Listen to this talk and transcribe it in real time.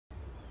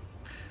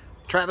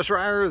Travis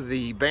Reier,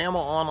 the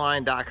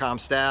BamaOnline.com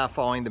staff,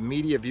 following the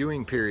media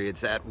viewing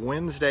periods at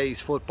Wednesday's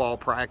football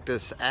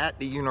practice at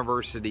the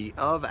University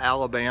of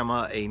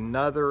Alabama.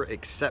 Another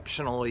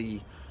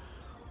exceptionally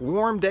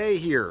warm day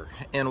here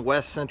in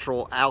West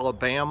Central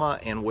Alabama,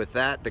 and with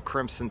that, the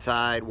Crimson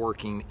Tide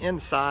working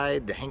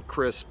inside the Hank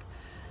Crisp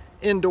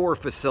indoor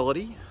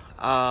facility.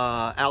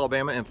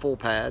 Alabama in full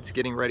pads,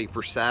 getting ready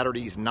for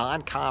Saturday's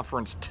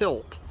non-conference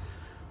tilt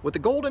with the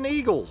Golden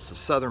Eagles of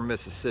Southern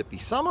Mississippi.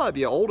 Some of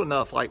you old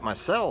enough like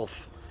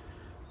myself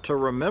to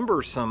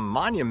remember some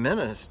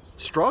monumentous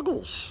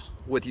struggles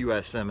with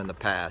USM in the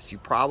past. You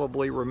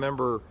probably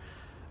remember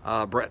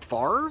Brett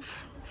Favre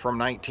from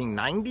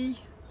 1990.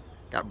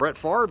 Got Brett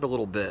Favre a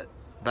little bit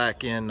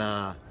back in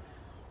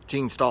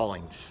Gene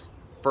Stallings'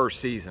 first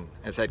season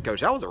as head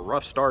coach. That was a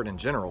rough start in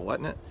general,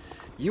 wasn't it?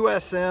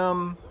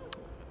 USM,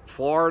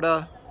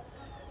 Florida,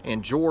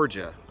 and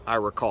Georgia, I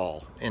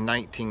recall, in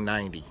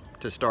 1990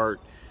 to start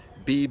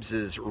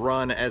Beebs'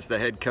 run as the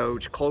head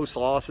coach. Close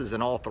losses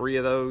in all three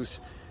of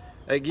those,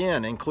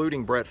 again,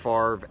 including Brett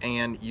Favre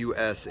and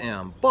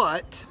USM.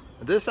 But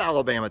this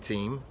Alabama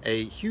team,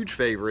 a huge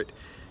favorite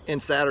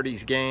in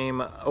Saturday's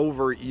game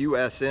over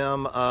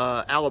USM.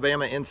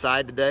 Alabama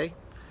inside today,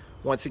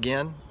 once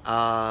again,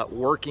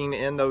 working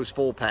in those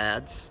full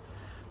pads.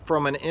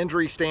 From an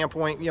injury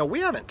standpoint, we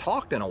haven't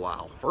talked in a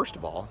while. First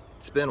of all,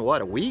 it's been,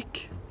 a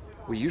week?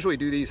 We usually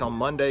do these on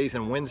Mondays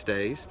and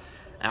Wednesdays.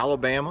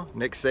 Alabama,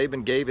 Nick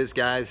Saban gave his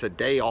guys a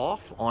day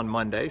off on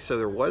Monday, so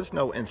there was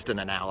no instant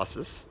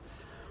analysis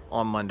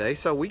on Monday.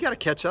 So we got to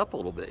catch up a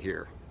little bit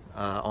here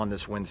on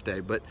this Wednesday.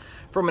 But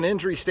from an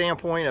injury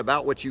standpoint,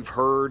 about what you've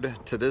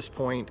heard to this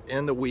point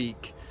in the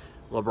week,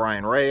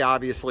 LaBryan Ray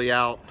obviously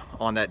out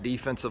on that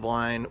defensive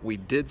line. We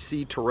did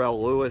see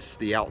Terrell Lewis,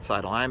 the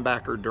outside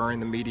linebacker, during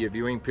the media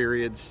viewing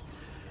periods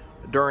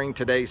during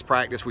today's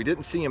practice. We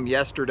didn't see him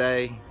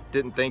yesterday.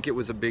 Didn't think it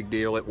was a big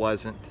deal. It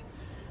wasn't.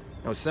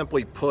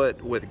 Simply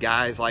put, with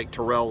guys like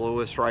Terrell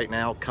Lewis right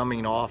now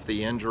coming off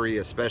the injury,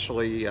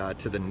 especially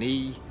to the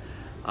knee,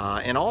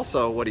 and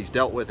also what he's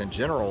dealt with in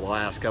general the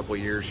last couple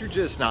of years, you're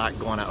just not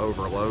going to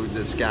overload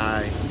this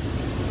guy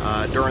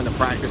during the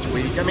practice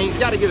week. He's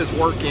got to get his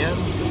work in.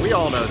 We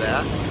all know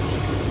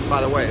that.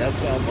 By the way, that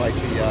sounds like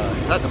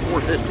is that the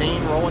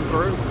 415 rolling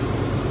through?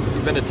 If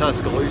you've been to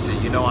Tuscaloosa,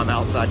 you know I'm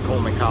outside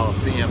Coleman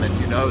Coliseum, and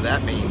you know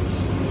that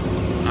means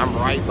I'm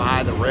right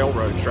by the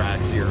railroad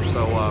tracks here.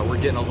 So you're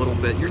getting a little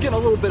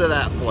bit of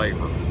that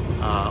flavor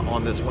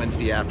on this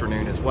Wednesday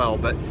afternoon as well.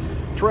 But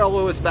Terrell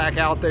Lewis back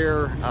out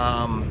there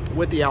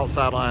with the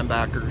outside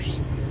linebackers.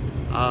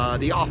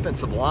 The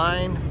offensive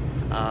line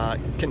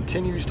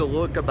continues to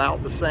look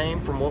about the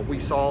same from what we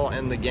saw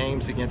in the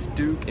games against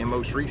Duke and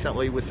most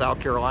recently with South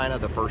Carolina,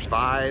 the first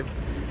five.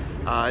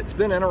 It's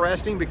been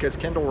interesting because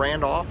Kendall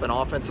Randolph, an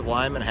offensive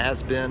lineman,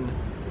 has been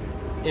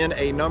in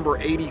a number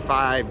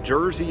 85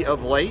 jersey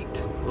of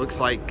late. Looks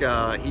like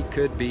he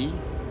could be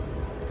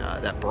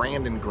that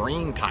Brandon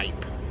Green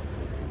type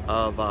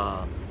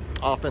of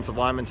offensive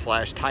lineman /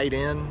 tight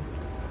end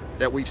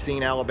that we've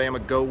seen Alabama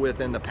go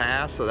with in the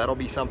past. So that'll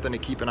be something to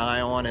keep an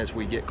eye on as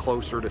we get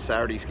closer to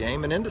Saturday's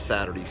game and into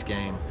Saturday's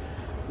game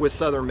with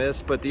Southern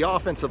Miss. But the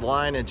offensive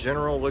line in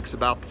general looks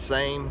about the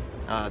same,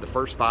 the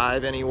first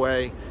five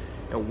anyway.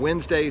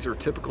 Wednesdays are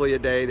typically a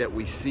day that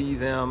we see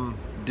them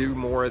do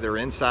more of their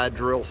inside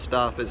drill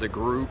stuff as a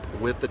group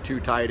with the two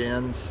tight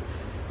ends.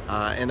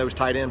 And those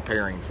tight end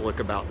pairings look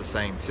about the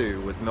same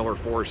too, with Miller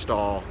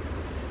Forrestall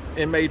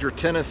and Major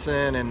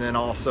Tennyson, and then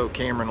also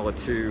Cameron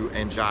Latou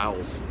and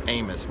Giles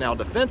Amos. Now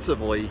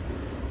defensively,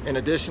 in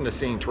addition to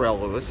seeing Terrell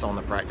Lewis on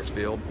the practice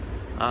field,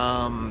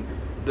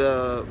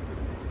 the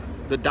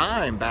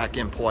dime back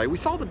in play. We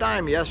saw the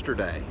dime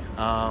yesterday.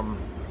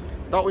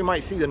 Thought we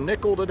might see the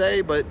nickel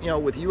today, but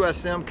with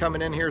USM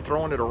coming in here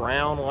throwing it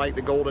around like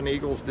the Golden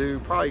Eagles do,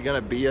 probably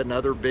going to be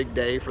another big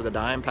day for the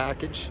dime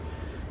package,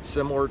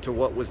 similar to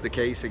what was the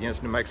case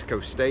against New Mexico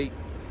State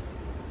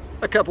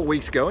a couple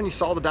weeks ago. And you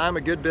saw the dime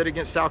a good bit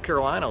against South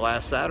Carolina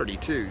last Saturday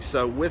too.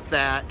 So with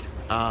that,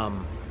 a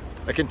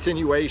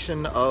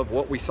continuation of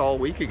what we saw a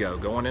week ago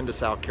going into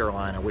South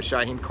Carolina with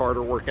Shyheim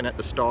Carter working at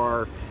the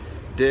star,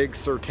 Diggs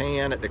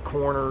Surtain at the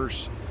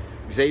corners,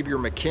 Xavier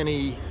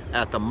McKinney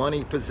at the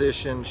money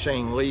position,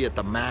 Shane Lee at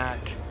the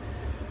MAC.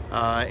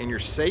 In your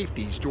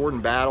safeties,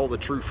 Jordan Battle, the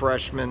true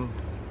freshman,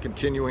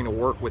 continuing to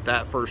work with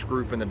that first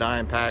group in the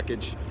dime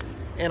package,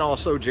 and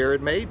also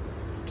Jared Maiden.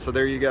 So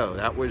there you go.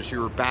 That was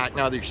your back.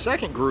 Now, your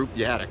second group,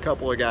 you had a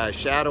couple of guys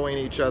shadowing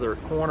each other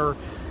at corner.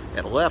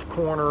 At left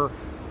corner,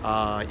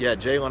 you had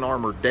Jalen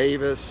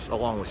Armour-Davis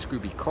along with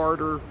Scooby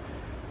Carter.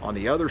 On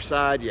the other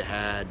side, you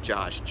had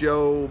Josh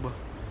Jobe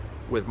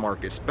with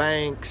Marcus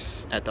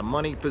Banks. At the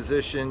money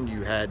position,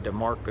 you had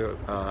DeMarco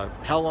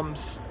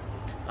Helms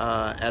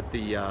at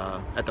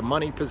the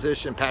money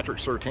position. Patrick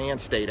Surtain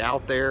stayed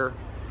out there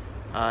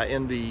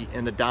in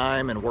the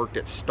dime and worked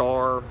at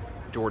star.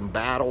 Jordan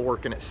Battle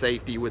working at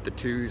safety with the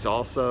twos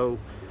also.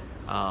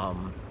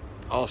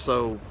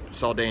 Also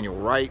saw Daniel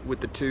Wright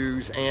with the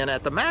twos. And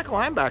at the MAC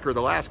linebacker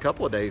the last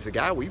couple of days, the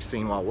guy we've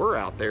seen while we're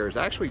out there is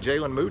actually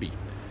Jalen Moody.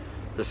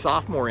 the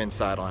sophomore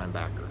inside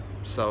linebacker.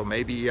 So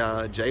maybe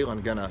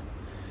Jalen going to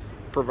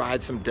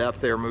provide some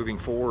depth there moving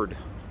forward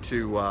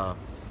to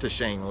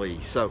Shane Lee.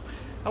 So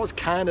that was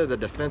kind of the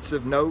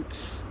defensive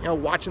notes.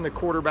 Watching the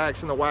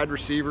quarterbacks and the wide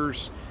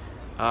receivers.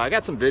 I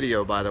got some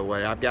video, by the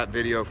way. I've got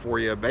video for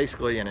you,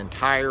 basically an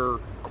entire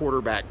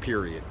quarterback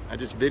period. I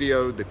just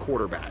videoed the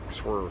quarterbacks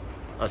for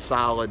a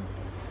solid,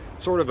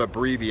 sort of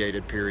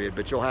abbreviated period,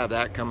 but you'll have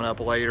that coming up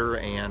later.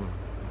 And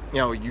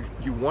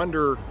you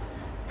wonder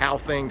how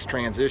things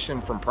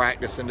transition from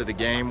practice into the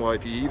game. Well,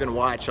 if you even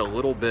watch a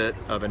little bit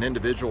of an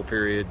individual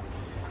period,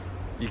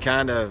 you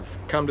kind of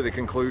come to the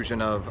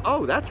conclusion of,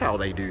 oh, that's how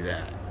they do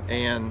that.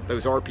 And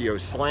those RPO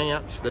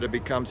slants that have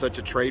become such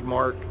a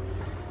trademark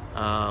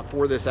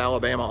for this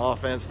Alabama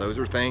offense, those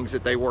are things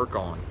that they work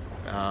on,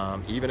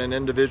 even in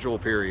individual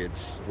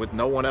periods with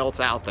no one else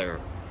out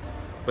there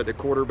but the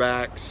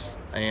quarterbacks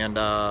and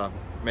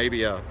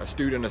maybe a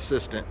student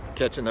assistant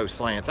catching those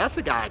slants. That's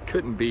the guy I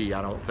couldn't be,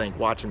 I don't think,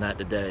 watching that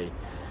today,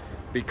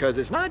 because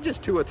it's not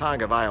just Tua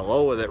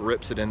Tagovailoa that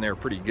rips it in there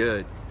pretty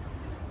good.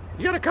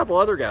 You got a couple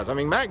other guys. I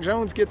mean, Mac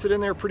Jones gets it in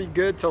there pretty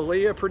good.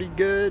 Talia pretty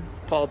good.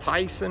 Paul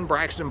Tyson,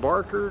 Braxton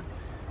Barker.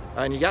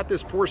 And you got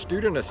this poor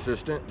student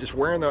assistant just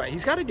wearing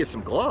he's got to get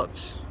some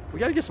gloves. We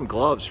got to get some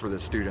gloves for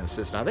this student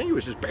assistant. I think he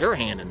was just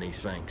barehanding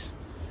these things.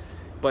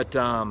 But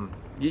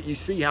you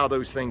see how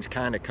those things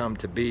kind of come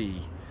to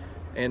be.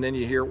 And then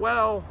you hear,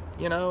 well,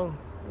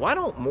 why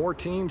don't more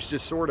teams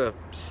just sort of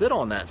sit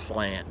on that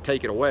slant and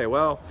take it away?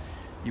 Well,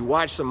 you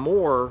watch some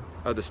more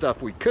of the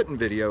stuff we couldn't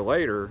video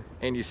later,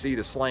 and you see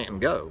the slant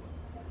and go.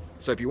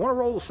 So if you want to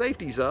roll the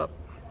safeties up,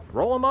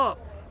 roll them up.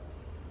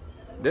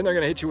 Then they're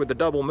going to hit you with the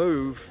double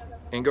move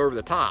and go over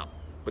the top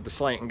with the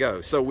slant and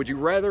go. So would you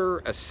rather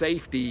a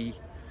safety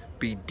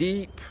be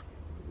deep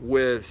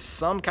with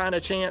some kind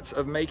of chance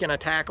of making a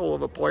tackle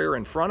of a player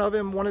in front of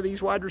him, one of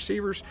these wide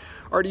receivers,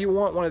 or do you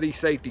want one of these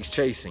safeties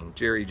chasing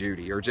Jerry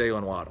Jeudy or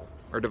Jalen Waddle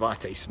or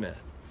Devontae Smith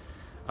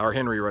or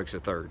Henry Ruggs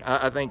III?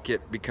 I think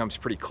it becomes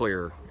pretty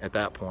clear at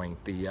that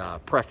point,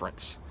 the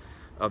preference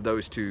of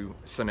those two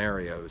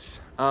scenarios.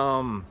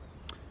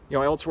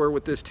 Elsewhere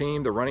with this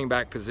team, the running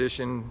back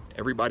position,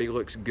 everybody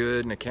looks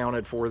good and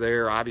accounted for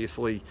there.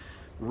 Obviously,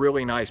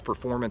 really nice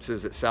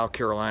performances at South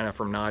Carolina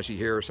from Najee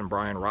Harris and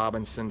Brian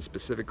Robinson,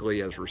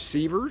 specifically as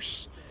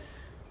receivers.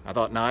 I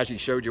thought Najee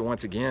showed you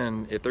once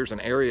again, if there's an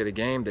area of the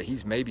game that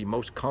he's maybe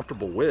most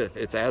comfortable with,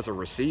 it's as a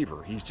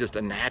receiver. He's just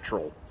a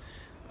natural,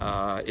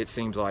 it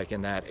seems like,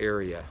 in that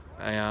area.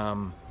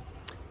 And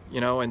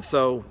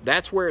so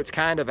that's where it's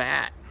kind of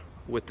at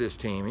with this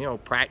team.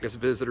 Practice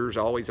visitors,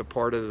 always a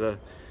part of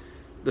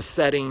the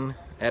setting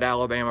at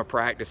Alabama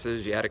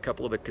practices. You had a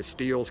couple of the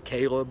Castiles.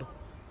 Caleb,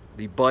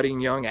 the budding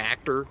young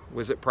actor,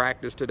 was at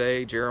practice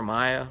today.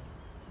 Jeremiah,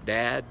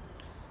 dad,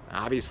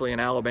 obviously an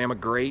Alabama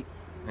great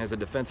as a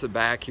defensive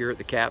back here at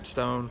the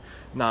Capstone.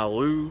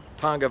 Nalu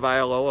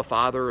Tagovailoa,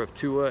 father of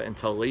Tua and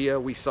Talia,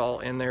 we saw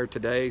in there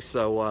today.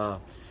 So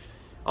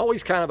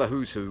always kind of a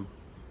who's who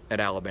at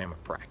Alabama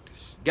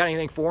practice. Got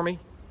anything for me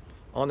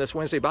on this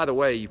Wednesday? By the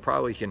way, you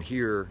probably can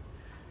hear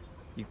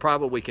the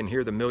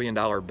 $1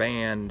 Million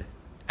Band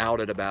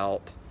out at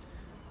about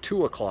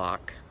 2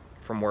 o'clock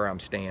from where I'm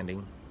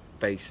standing,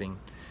 facing.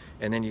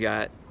 And then you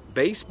got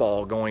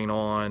baseball going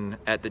on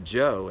at the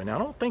Joe, and I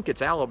don't think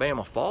it's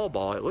Alabama fall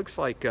ball. It looks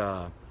like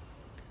a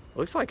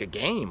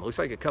game. It looks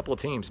like a couple of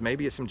teams.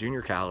 Maybe it's some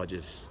junior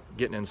colleges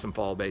getting in some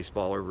fall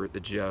baseball over at the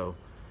Joe.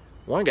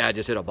 One guy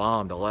just hit a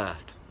bomb to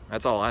left.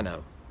 That's all I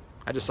know.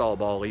 I just saw a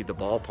ball leave the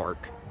ballpark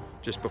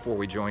just before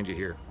we joined you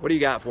here. What do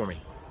you got for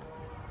me?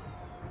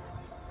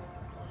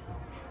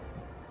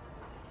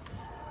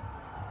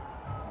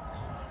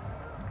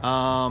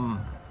 I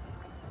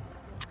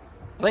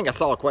think I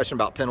saw a question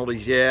about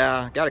penalties.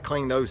 Yeah, got to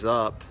clean those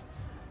up.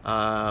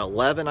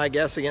 11, I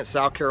guess, against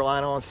South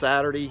Carolina on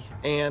Saturday.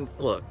 And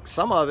look,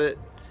 some of it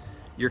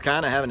you're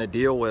kind of having to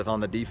deal with on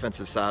the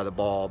defensive side of the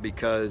ball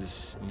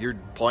because you're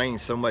playing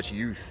so much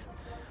youth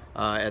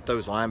at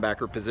those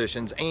linebacker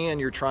positions, and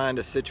you're trying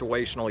to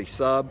situationally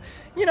sub.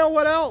 You know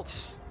what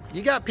else?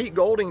 You got Pete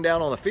Golding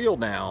down on the field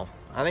now.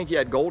 I think you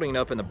had Golding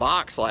up in the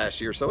box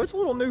last year, so it's a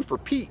little new for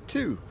Pete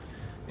too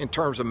in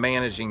terms of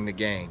managing the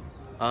game.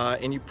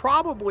 And you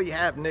probably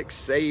have Nick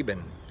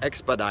Saban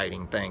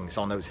expediting things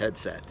on those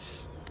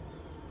headsets.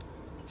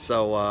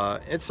 So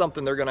it's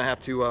something they're going to have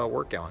to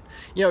work on.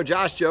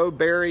 Josh Jobe,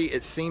 Barry,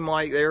 it seemed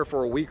like there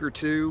for a week or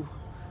two.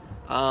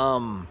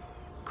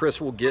 Chris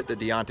will get to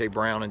Deonte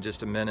Brown in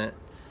just a minute.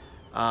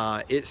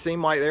 It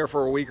seemed like there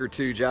for a week or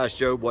two, Josh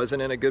Jobe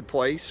wasn't in a good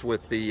place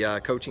with the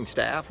coaching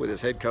staff, with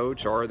his head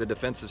coach or the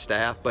defensive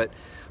staff. But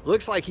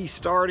looks like he's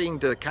starting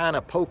to kind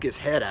of poke his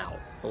head out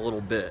a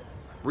little bit,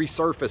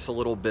 resurface a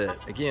little bit.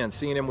 Again,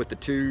 seeing him with the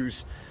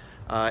twos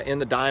in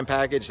the dime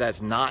package.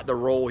 That's not the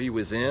role he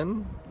was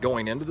in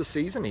going into the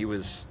season. He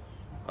was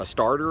a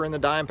starter in the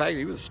dime package.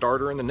 He was a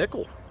starter in the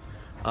nickel.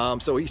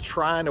 So he's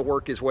trying to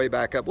work his way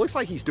back up. Looks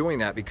like he's doing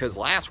that because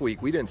last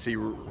week we didn't see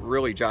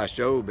really Josh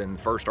Jobe in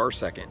first or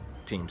second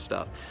team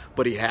stuff.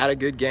 But he had a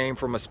good game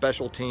from a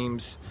special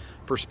teams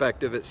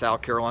perspective at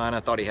South Carolina.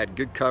 I thought he had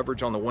good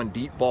coverage on the one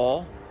deep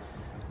ball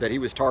that he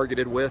was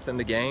targeted with in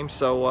the game.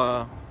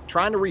 So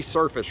trying to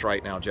resurface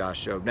right now,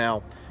 Josh Jobe.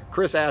 Now,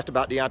 Chris asked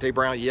about Deonte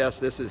Brown. Yes,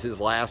 this is his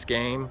last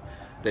game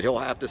that he'll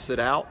have to sit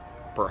out.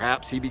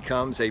 Perhaps he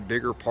becomes a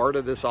bigger part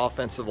of this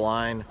offensive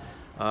line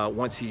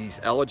once he's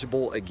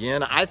eligible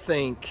again. I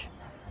think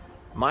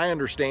my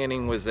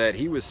understanding was that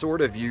he was sort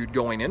of viewed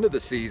going into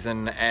the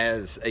season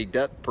as a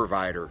depth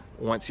provider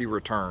once he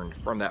returned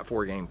from that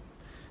 4-game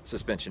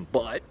suspension.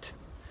 But,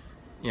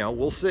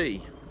 we'll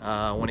see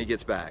when he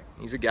gets back.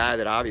 He's a guy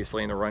that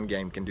obviously in the run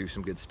game can do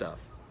some good stuff.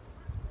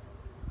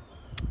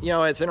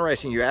 It's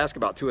interesting you ask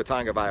about Tua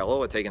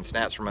Tagovailoa taking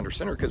snaps from under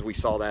center because we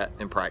saw that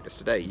in practice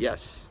today.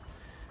 Yes,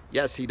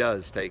 he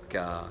does take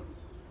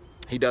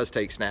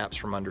snaps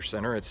from under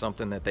center. It's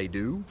something that they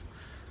do.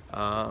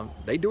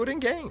 They do it in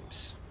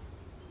games.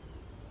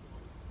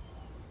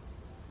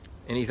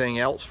 Anything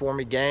else for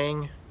me,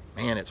 gang?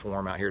 Man, it's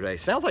warm out here today.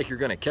 Sounds like you're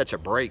going to catch a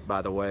break,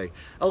 by the way.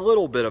 A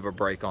little bit of a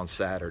break on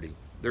Saturday.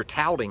 They're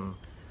touting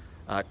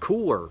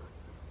cooler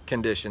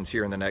conditions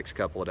here in the next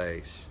couple of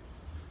days.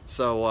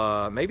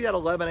 So maybe that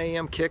 11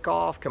 a.m.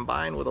 kickoff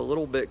combined with a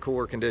little bit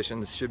cooler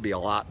conditions should be a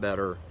lot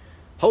better.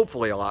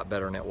 Hopefully a lot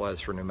better than it was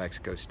for New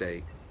Mexico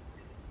State.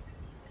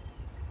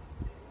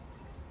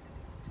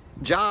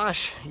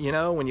 Josh,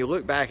 when you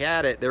look back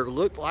at it, there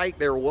looked like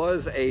there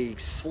was a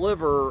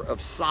sliver of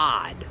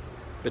sod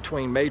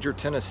between Major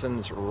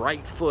Tennyson's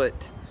right foot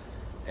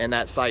and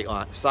that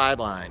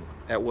sideline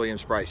at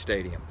Williams-Brice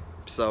Stadium.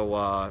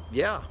 So,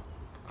 yeah,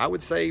 I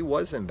would say he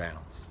was in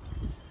bounds.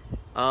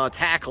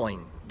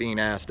 Tackling being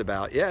asked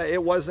about. Yeah,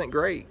 it wasn't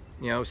great.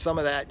 Some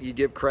of that you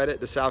give credit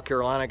to South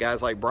Carolina,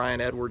 guys like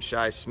Brian Edwards,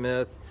 Shi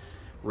Smith,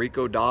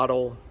 Rico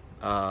Dowdle,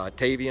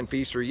 Tavian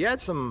Feaster. You had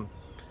some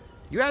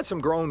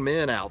grown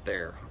men out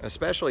there,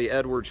 especially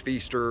Edwards,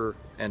 Feaster,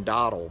 and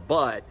Dowdle,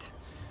 but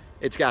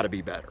it's got to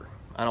be better.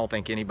 I don't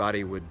think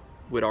anybody would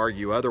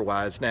argue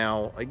otherwise.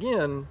 Now,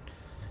 again,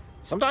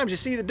 sometimes you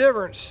see the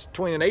difference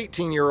between an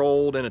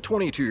 18-year-old and a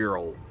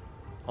 22-year-old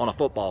on a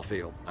football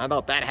field. I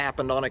thought that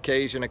happened on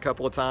occasion a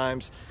couple of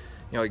times.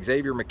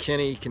 Xavier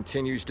McKinney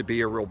continues to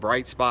be a real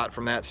bright spot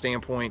from that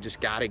standpoint.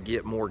 Just got to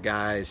get more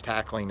guys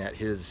tackling at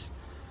his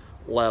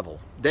level.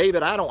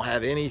 David, I don't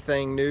have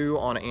anything new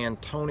on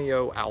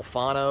Antonio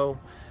Alfano.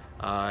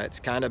 It's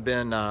kind of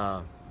been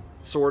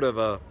sort of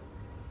a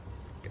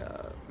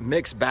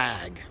mixed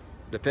bag,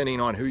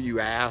 depending on who you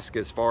ask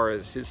as far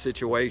as his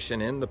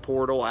situation in the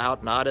portal,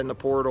 out, not in the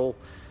portal.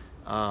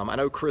 I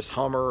know Chris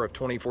Hummer of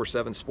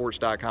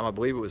 247sports.com, I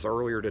believe it was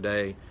earlier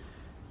today,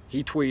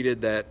 he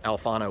tweeted that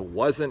Alfano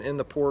wasn't in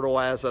the portal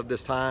as of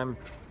this time.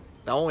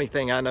 The only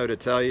thing I know to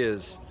tell you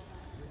is,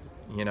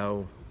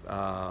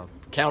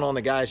 count on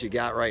the guys you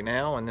got right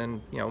now, and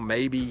then,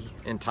 maybe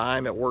in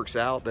time it works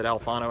out that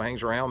Alfano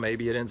hangs around.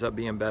 Maybe it ends up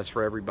being best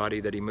for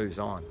everybody that he moves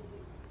on.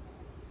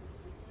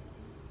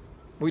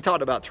 We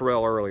talked about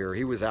Terrell earlier.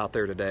 He was out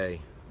there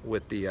today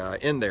with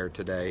in there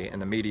today in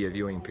the media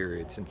viewing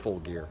periods in full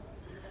gear.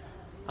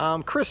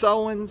 Chris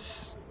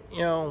Owens,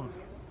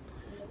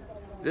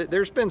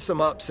 there's been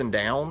some ups and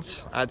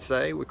downs, I'd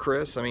say, with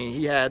Chris. I mean,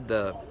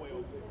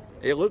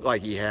 it looked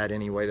like he had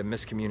anyway, the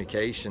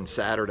miscommunication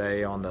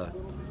Saturday on the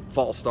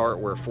false start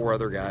where 4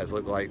 other guys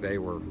looked like they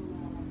were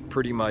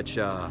pretty much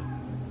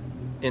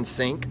in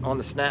sync on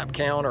the snap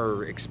count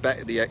or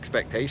the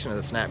expectation of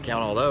the snap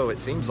count, although it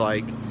seems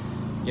like,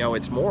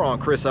 it's more on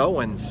Chris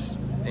Owens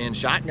in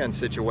shotgun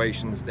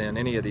situations than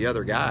any of the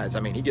other guys. I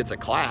mean, he gets a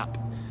clap,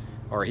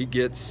 or he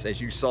gets, as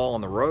you saw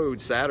on the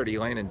road Saturday,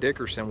 Landon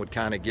Dickerson would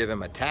kind of give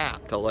him a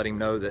tap to let him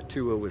know that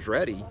Tua was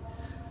ready.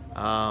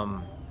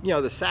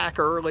 The sack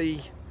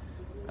early,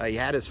 he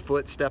had his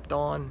foot stepped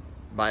on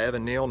by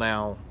Evan Neal.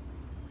 Now,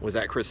 was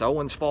that Chris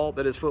Owens' fault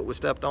that his foot was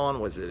stepped on?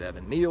 Was it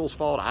Evan Neal's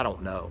fault? I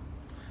don't know.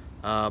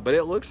 But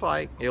it looks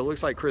like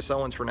Chris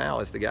Owens for now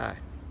is the guy.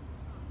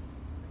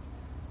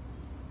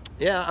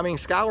 Yeah, I mean,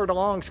 Skylar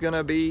DeLong's going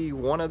to be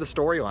one of the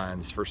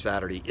storylines for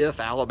Saturday if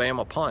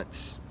Alabama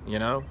punts,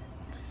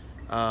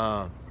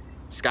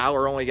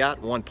 Skylar only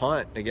got 1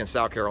 punt against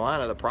South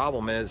Carolina. The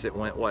problem is it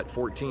went,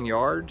 14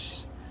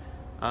 yards?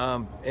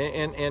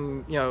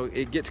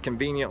 It gets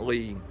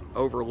conveniently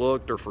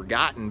overlooked or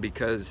forgotten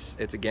because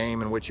it's a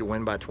game in which you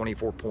win by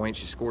 24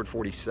 points. You scored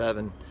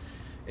 47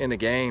 in the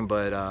game.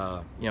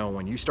 But,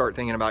 when you start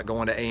thinking about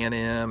going to A&M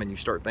and you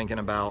start thinking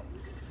about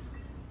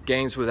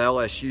games with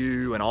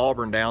LSU and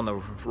Auburn down the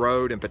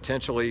road and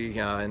potentially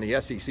in the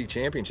SEC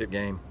championship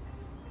game,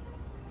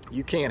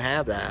 you can't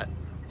have that.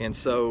 And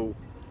so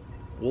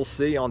we'll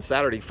see on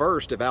Saturday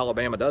first if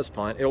Alabama does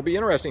punt. It'll be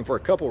interesting for a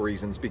couple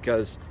reasons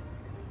because,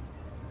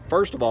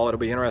 first of all, it'll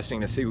be interesting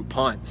to see who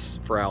punts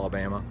for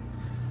Alabama.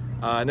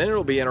 And then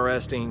it'll be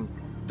interesting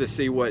to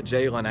see what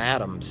Jalen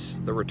Adams,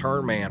 the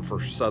return man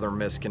for Southern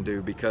Miss, can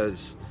do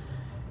because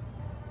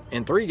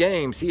in 3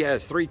 games, he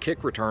has 3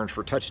 kick returns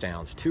for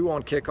touchdowns, 2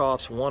 on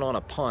kickoffs, 1 on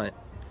a punt.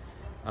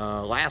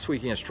 Last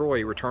week against Troy,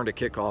 he returned a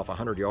kickoff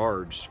 100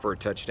 yards for a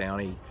touchdown.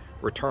 He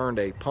returned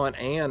a punt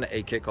and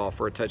a kickoff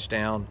for a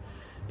touchdown.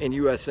 in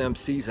USM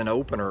season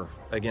opener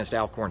against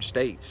Alcorn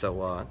State.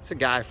 So it's a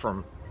guy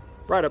from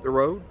right up the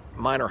road,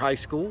 Minor High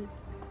School,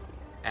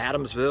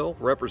 Adamsville,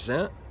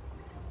 represent.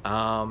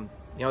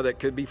 That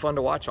could be fun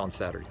to watch on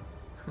Saturday.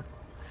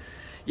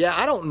 Yeah,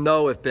 I don't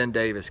know if Ben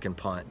Davis can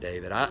punt,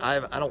 David.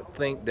 I don't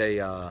think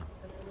they.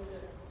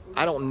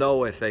 I don't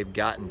know if they've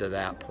gotten to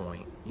that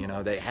point.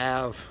 They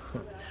have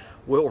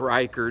Will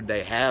Reichard,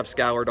 they have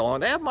Skylar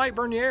Dolan, they have Mike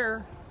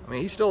Bernier. I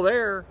mean, he's still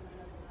there.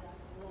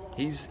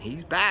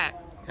 He's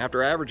back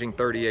after averaging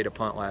 38 a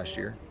punt last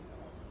year.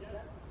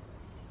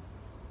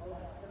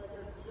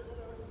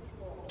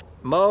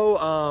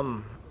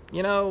 Mo,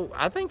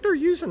 I think they're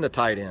using the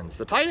tight ends.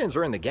 The tight ends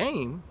are in the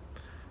game.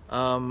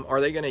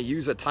 Are they going to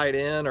use a tight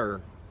end,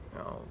 or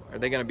are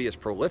they going to be as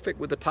prolific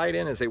with the tight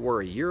end as they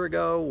were a year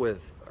ago with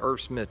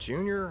Irv Smith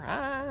Jr.?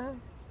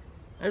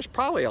 There's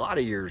probably a lot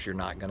of years you're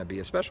not going to be,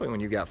 especially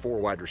when you've got 4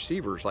 wide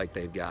receivers like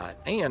they've got.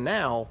 And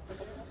now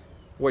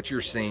what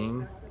you're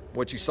seeing,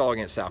 what you saw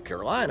against South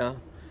Carolina,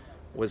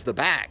 was the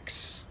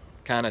backs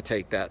kind of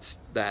take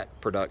that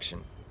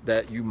production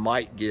that you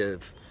might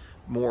give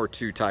more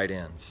to tight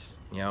ends.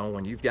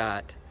 When you've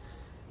got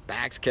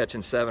backs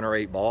catching 7 or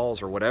 8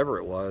 balls or whatever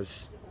it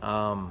was,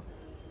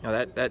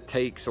 that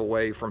takes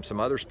away from some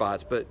other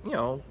spots. But,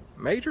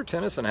 Major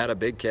Tennyson had a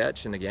big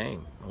catch in the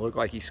game. It looked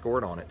like he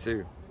scored on it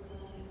too.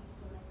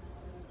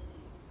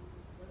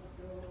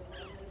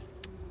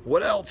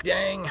 What else,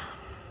 gang?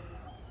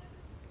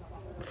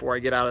 Before I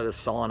get out of the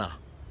sauna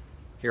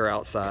here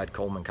outside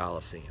Coleman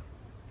Coliseum.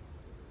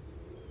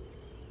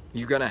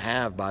 You're going to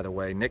have, by the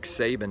way, Nick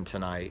Saban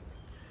tonight.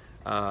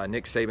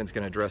 Nick Saban's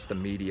going to address the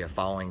media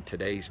following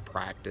today's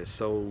practice.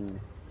 So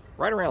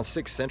right around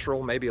 6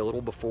 Central, maybe a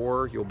little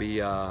before, you'll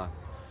be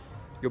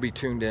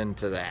tuned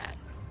into that.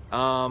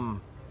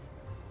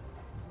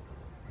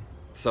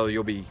 So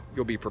you'll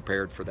be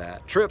prepared for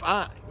that. Trip,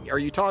 are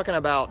you talking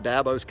about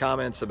Dabo's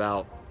comments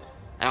about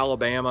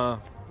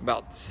Alabama,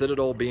 about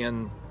Citadel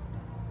being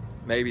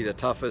maybe the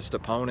toughest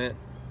opponent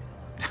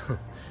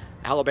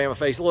Alabama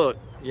faced? Look,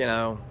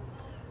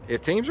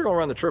 if teams are going to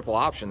run the triple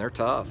option, they're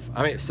tough.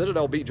 I mean,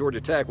 Citadel beat Georgia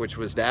Tech, which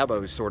was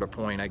Dabo's sort of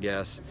point, I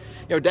guess.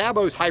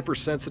 Dabo's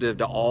hypersensitive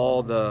to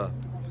all the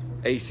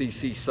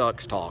ACC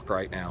sucks talk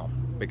right now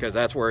because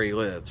that's where he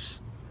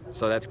lives.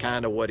 So that's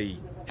kind of what he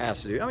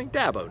has to do. I mean,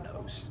 Dabo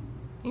knows.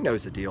 He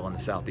knows the deal in the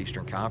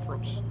Southeastern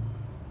Conference.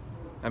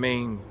 I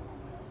mean,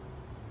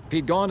 if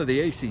he'd gone to the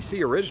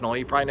ACC originally,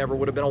 he probably never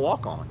would have been a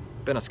walk-on,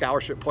 been a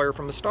scholarship player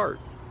from the start.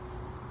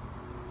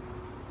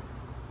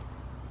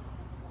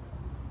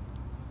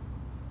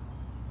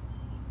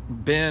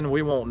 Ben,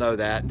 we won't know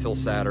that until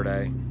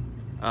Saturday.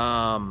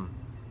 As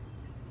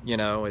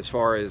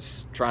far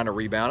as trying to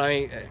rebound,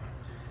 I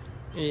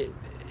mean,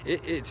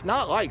 it's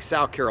not like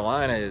South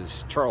Carolina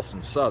is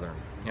Charleston Southern.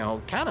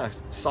 Kind of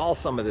saw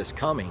some of this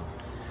coming.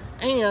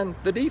 And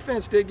the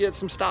defense did get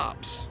some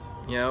stops,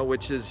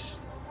 which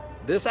is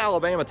this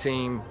Alabama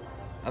team.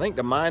 I think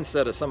the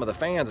mindset of some of the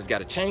fans has got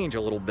to change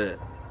a little bit.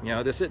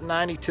 This isn't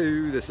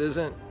 92. This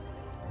isn't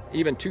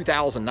even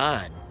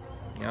 2009.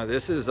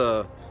 This is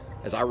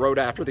as I wrote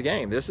after the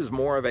game, this is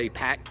more of a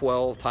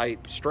Pac-12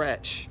 type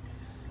stretch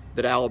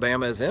that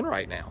Alabama is in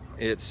right now.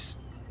 Its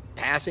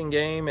passing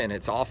game and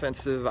its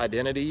offensive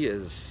identity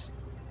is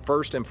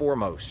first and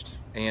foremost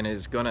and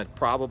is going to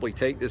probably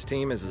take this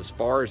team as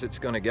far as it's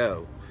going to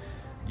go.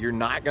 You're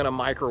not going to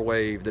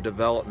microwave the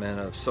development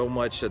of so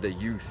much of the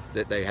youth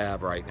that they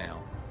have right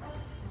now.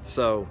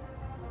 So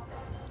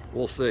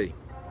we'll see.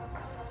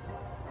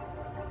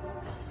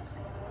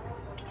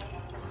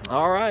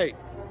 All right.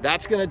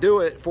 That's going to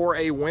do it for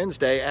a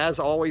Wednesday. As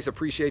always,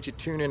 appreciate you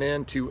tuning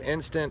in to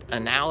Instant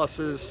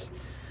Analysis.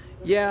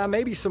 Yeah,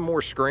 maybe some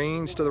more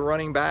screens to the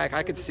running back.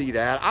 I could see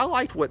that. I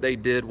liked what they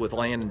did with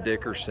Landon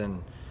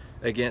Dickerson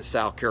against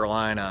South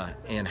Carolina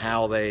and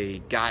how they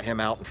got him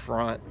out in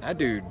front. That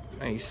dude,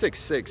 he's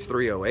 6'6",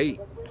 308.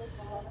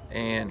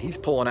 And he's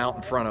pulling out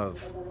in front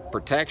of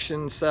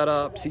protection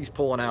setups. He's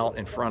pulling out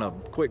in front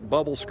of quick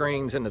bubble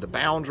screens into the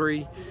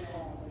boundary.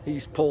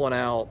 He's pulling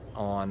out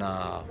on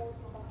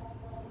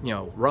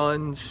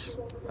runs.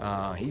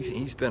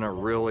 He's been a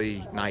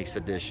really nice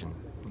addition.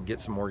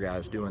 Get some more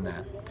guys doing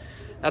that.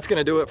 That's going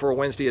to do it for a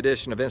Wednesday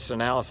edition of Instant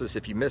Analysis.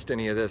 If you missed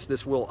any of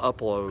this will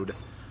upload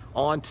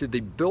onto the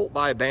Built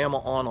by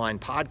Bama online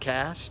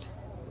podcast,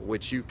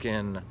 which you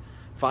can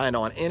find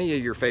on any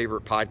of your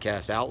favorite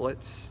podcast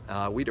outlets.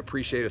 We'd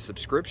appreciate a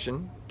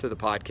subscription to the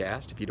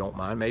podcast, if you don't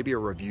mind, maybe a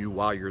review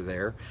while you're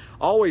there.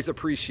 Always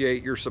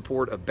appreciate your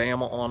support of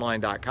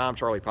BamaOnline.com.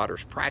 Charlie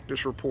Potter's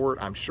practice report,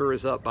 I'm sure,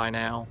 is up by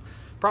now.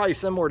 Probably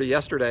similar to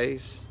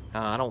yesterday's.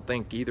 I don't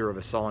think either of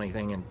us saw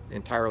anything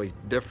entirely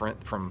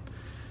different from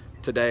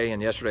today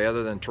and yesterday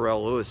other than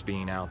Terrell Lewis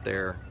being out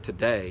there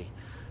today.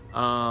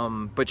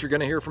 But you're going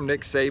to hear from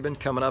Nick Saban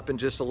coming up in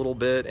just a little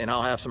bit, and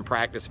I'll have some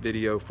practice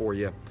video for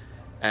you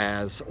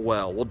as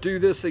well. We'll do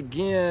this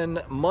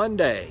again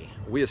Monday.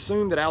 We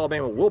assume that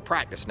Alabama will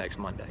practice next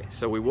Monday,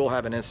 so we will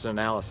have an instant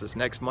analysis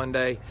next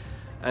Monday.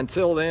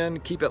 Until then,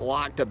 keep it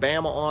locked to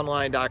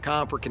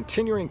BamaOnline.com for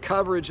continuing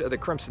coverage of the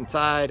Crimson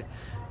Tide.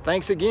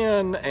 Thanks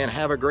again, and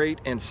have a great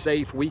and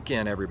safe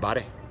weekend,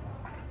 everybody.